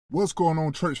What's going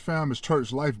on, church fam? It's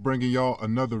Church Life bringing y'all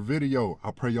another video.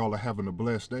 I pray y'all are having a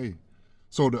blessed day.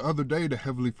 So the other day, the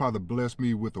Heavenly Father blessed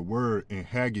me with a word in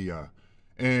Haggai.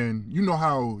 And you know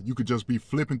how you could just be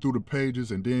flipping through the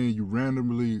pages and then you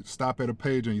randomly stop at a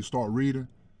page and you start reading?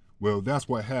 Well, that's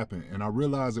what happened. And I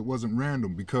realized it wasn't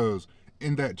random because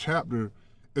in that chapter,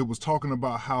 it was talking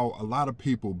about how a lot of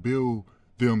people build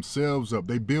themselves up.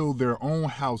 They build their own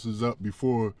houses up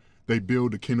before they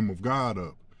build the kingdom of God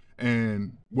up.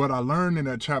 And what I learned in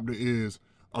that chapter is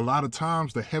a lot of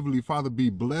times the Heavenly Father be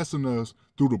blessing us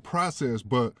through the process,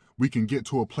 but we can get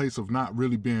to a place of not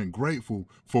really being grateful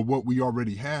for what we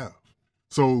already have.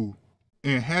 So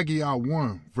in Haggai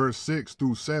 1, verse 6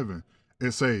 through 7,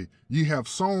 it say, "Ye have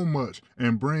sown much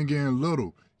and bring in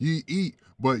little. Ye eat,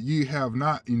 but ye have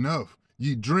not enough.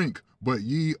 Ye drink, but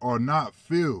ye are not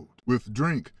filled with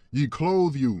drink. Ye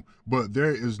clothe you, but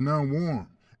there is none warm.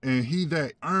 And he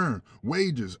that earn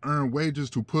wages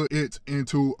to put it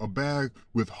into a bag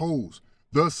with holes.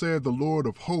 Thus said the Lord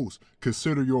of hosts,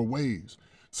 consider your ways."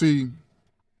 See,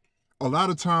 a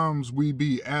lot of times we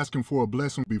be asking for a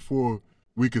blessing before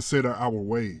we consider our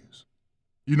ways.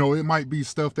 You know, it might be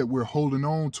stuff that we're holding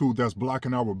on to that's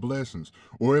blocking our blessings,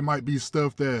 or it might be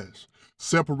stuff that's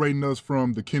separating us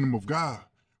from the kingdom of God,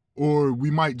 or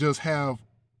we might just have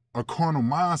a carnal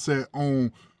mindset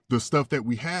on the stuff that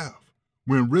we have,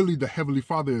 when really the Heavenly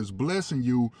Father is blessing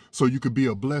you so you can be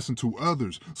a blessing to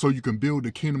others, so you can build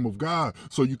the kingdom of God,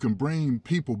 so you can bring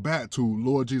people back to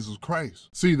Lord Jesus Christ.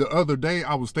 See, the other day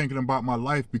I was thinking about my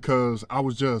life because I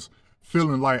was just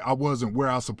feeling like I wasn't where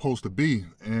I was supposed to be,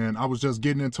 and I was just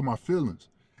getting into my feelings.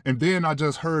 And then I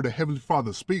just heard the Heavenly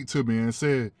Father speak to me and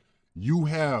said, "You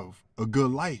have a good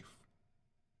life.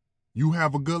 You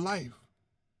have a good life."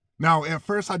 Now, at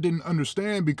first I didn't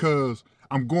understand because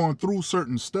I'm going through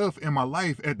certain stuff in my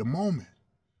life at the moment.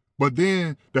 But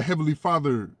then the Heavenly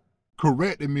Father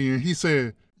corrected me and he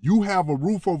said, "You have a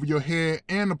roof over your head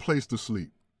and a place to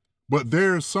sleep. But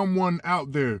there's someone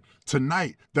out there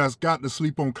tonight that's got to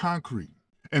sleep on concrete."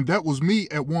 And that was me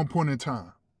at one point in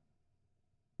time.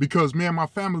 Because me and my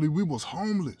family, we was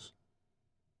homeless.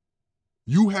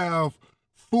 You have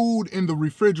food in the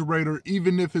refrigerator,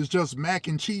 even if it's just mac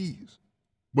and cheese.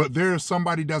 But there's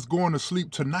somebody that's going to sleep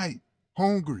tonight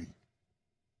hungry.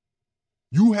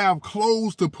 You have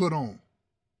clothes to put on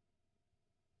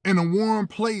and a warm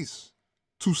place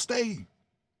to stay.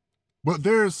 But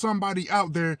there's somebody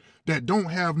out there that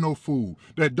don't have no food,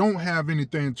 that don't have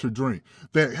anything to drink,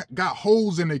 that got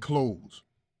holes in their clothes.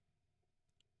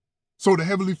 So the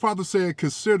Heavenly Father said,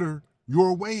 "Consider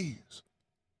your ways,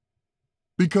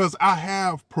 because I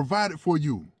have provided for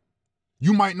you."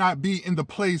 You might not be in the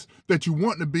place that you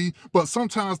want to be, but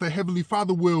sometimes the Heavenly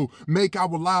Father will make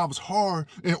our lives hard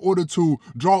in order to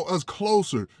draw us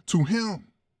closer to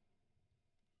Him.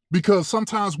 Because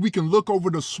sometimes we can look over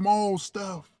the small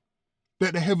stuff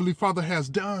that the Heavenly Father has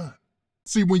done.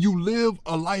 See, when you live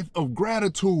a life of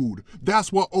gratitude,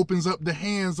 that's what opens up the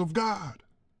hands of God.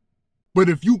 But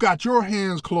if you got your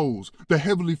hands closed, the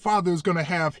Heavenly Father is going to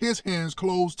have His hands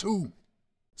closed too.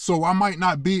 So I might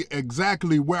not be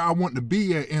exactly where I want to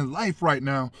be at in life right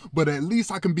now, but at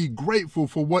least I can be grateful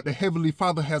for what the Heavenly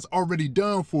Father has already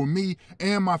done for me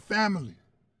and my family.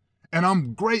 And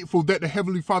I'm grateful that the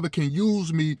Heavenly Father can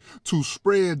use me to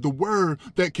spread the word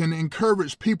that can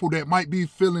encourage people that might be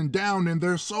feeling down in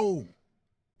their soul.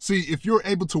 See, if you're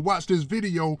able to watch this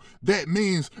video, that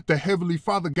means the Heavenly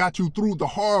Father got you through the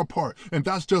hard part, and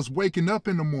that's just waking up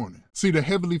in the morning. See, the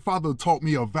Heavenly Father taught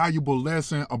me a valuable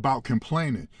lesson about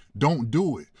complaining. Don't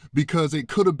do it, because it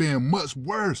could have been much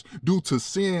worse due to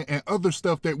sin and other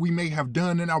stuff that we may have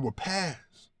done in our past.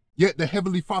 Yet the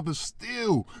Heavenly Father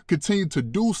still continued to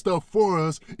do stuff for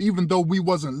us, even though we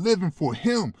wasn't living for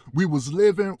Him. We was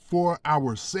living for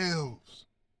ourselves.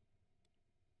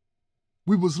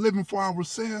 We was living for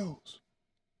ourselves.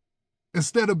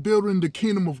 Instead of building the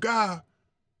kingdom of God,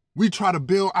 we try to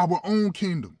build our own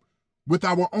kingdom with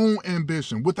our own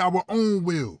ambition, with our own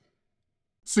will.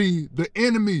 See, the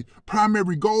enemy's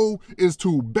primary goal is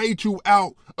to bait you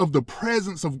out of the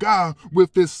presence of God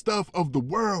with this stuff of the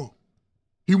world.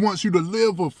 He wants you to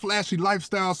live a flashy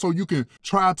lifestyle so you can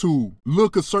try to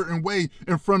look a certain way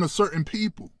in front of certain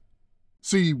people.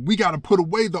 See, we got to put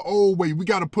away the old way. We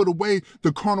got to put away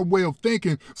the carnal way of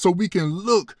thinking so we can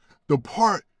look the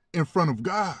part in front of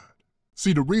God.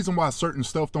 See, the reason why certain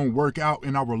stuff don't work out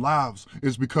in our lives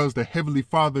is because the Heavenly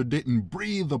Father didn't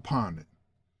breathe upon it,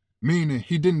 meaning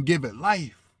He didn't give it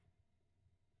life.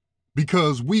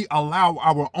 Because we allow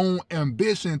our own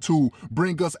ambition to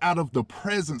bring us out of the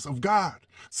presence of God.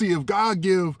 See, if God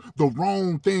give the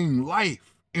wrong thing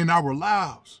life in our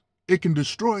lives, it can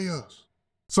destroy us.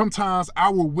 Sometimes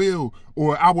our will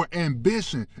or our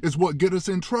ambition is what gets us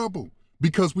in trouble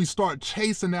because we start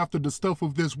chasing after the stuff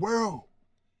of this world.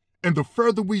 And the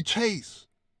further we chase,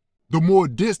 the more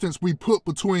distance we put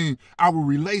between our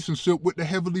relationship with the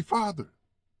Heavenly Father.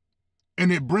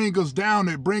 And it brings us down,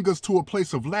 it brings us to a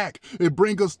place of lack, it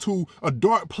brings us to a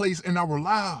dark place in our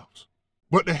lives.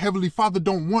 But the Heavenly Father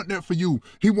don't want that for you.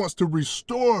 He wants to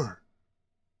restore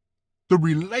the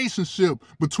relationship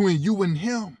between you and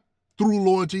Him through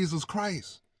Lord Jesus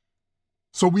Christ.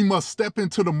 So we must step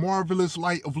into the marvelous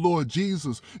light of Lord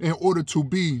Jesus in order to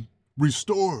be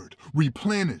restored,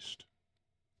 replenished,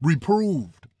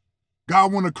 reproved.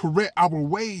 God want to correct our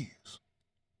ways.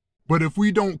 But if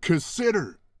we don't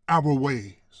consider our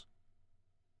ways,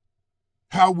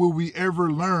 how will we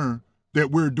ever learn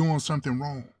that we're doing something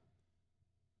wrong?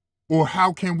 Or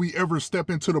how can we ever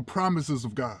step into the promises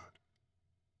of God?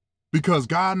 Because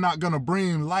God not going to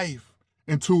bring life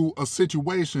into a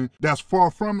situation that's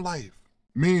far from life.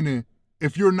 Meaning,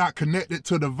 if you're not connected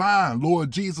to the vine,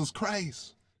 Lord Jesus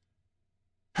Christ,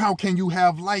 how can you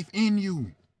have life in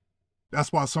you?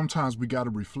 That's why sometimes we got to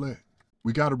reflect.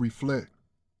 We got to reflect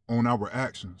on our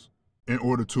actions in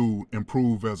order to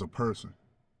improve as a person.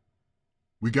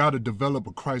 We got to develop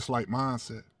a Christ-like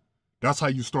mindset. That's how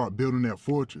you start building that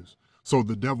fortress, so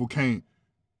the devil can't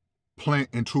plant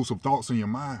intrusive thoughts in your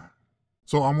mind.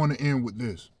 So I want to end with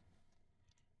this.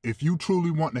 If you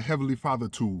truly want the Heavenly Father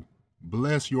to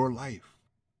bless your life,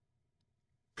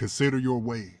 consider your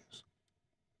ways.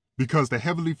 Because the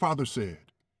Heavenly Father said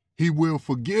He will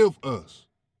forgive us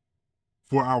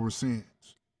for our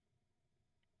sins.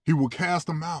 He will cast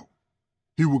them out.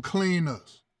 He will clean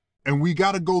us. And we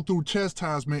got to go through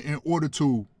chastisement in order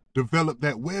to develop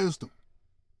that wisdom.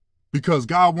 Because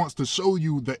God wants to show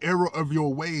you the error of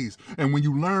your ways. And when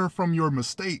you learn from your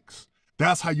mistakes,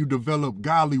 that's how you develop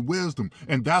godly wisdom.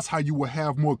 And that's how you will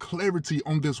have more clarity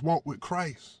on this walk with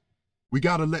Christ. We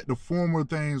got to let the former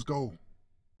things go.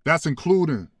 That's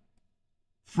including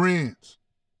friends,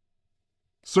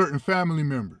 certain family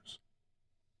members.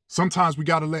 Sometimes we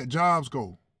got to let jobs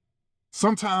go.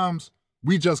 Sometimes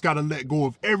we just got to let go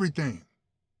of everything.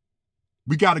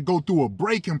 We got to go through a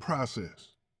breaking process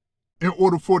in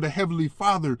order for the Heavenly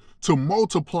Father to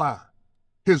multiply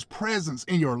His presence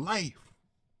in your life.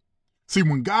 See,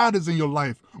 when God is in your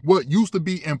life, what used to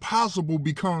be impossible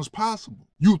becomes possible.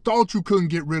 You thought you couldn't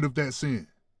get rid of that sin,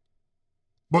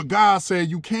 but God said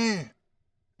you can,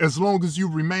 as long as you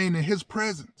remain in His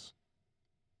presence.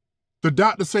 The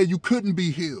doctor said you couldn't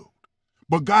be healed,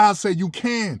 but God said you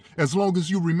can, as long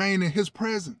as you remain in His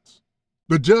presence.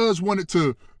 The judge wanted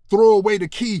to throw away the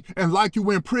key and lock you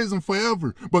in prison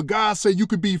forever, but God said you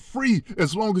could be free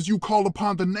as long as you call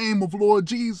upon the name of Lord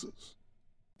Jesus.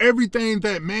 Everything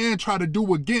that man tried to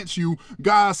do against you,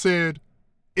 God said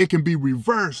it can be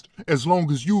reversed as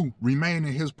long as you remain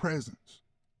in His presence.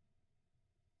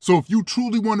 So if you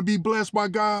truly want to be blessed by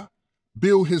God,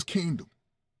 build His kingdom.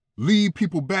 Lead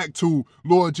people back to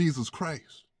Lord Jesus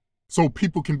Christ so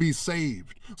people can be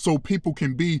saved, so people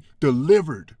can be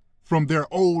delivered from their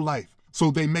old life, so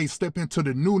they may step into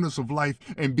the newness of life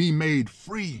and be made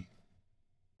free.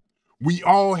 We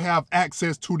all have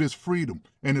access to this freedom,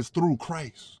 and it's through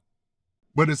Christ.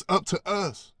 But it's up to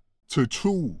us to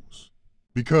choose,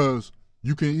 because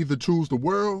you can either choose the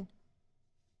world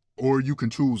or you can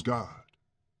choose God.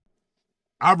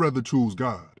 I'd rather choose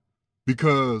God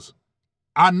because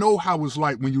I know how it's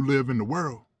like when you live in the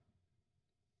world.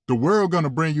 The world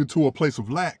gonna bring you to a place of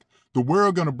lack. The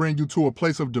world gonna bring you to a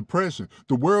place of depression.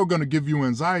 The world gonna give you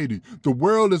anxiety. The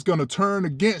world is gonna turn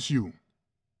against you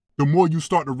the more you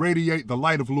start to radiate the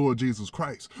light of Lord Jesus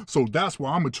Christ. So that's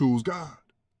why I'm gonna choose God,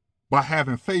 by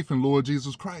having faith in Lord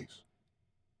Jesus Christ.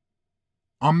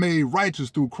 I'm made righteous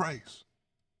through Christ.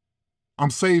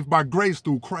 I'm saved by grace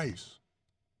through Christ.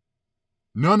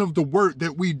 None of the work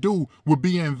that we do will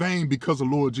be in vain because of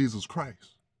Lord Jesus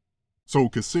Christ. So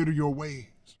consider your ways.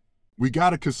 We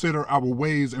got to consider our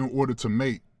ways in order to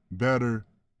make better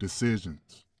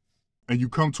decisions. And you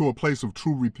come to a place of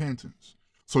true repentance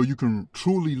so you can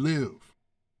truly live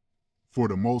for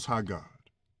the Most High God.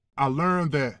 I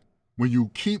learned that when you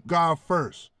keep God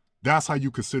first, that's how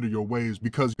you consider your ways,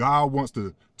 because God wants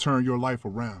to turn your life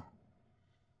around.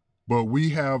 But we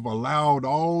have allowed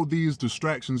all these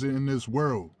distractions in this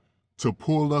world to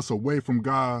pull us away from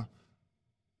God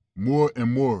more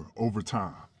and more over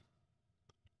time.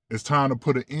 It's time to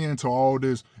put an end to all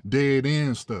this dead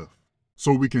end stuff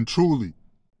so we can truly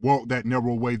walk that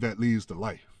narrow way that leads to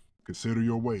life. Consider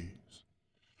your ways.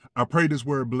 I pray this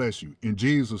word bless you. In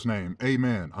Jesus' name,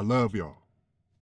 amen. I love y'all.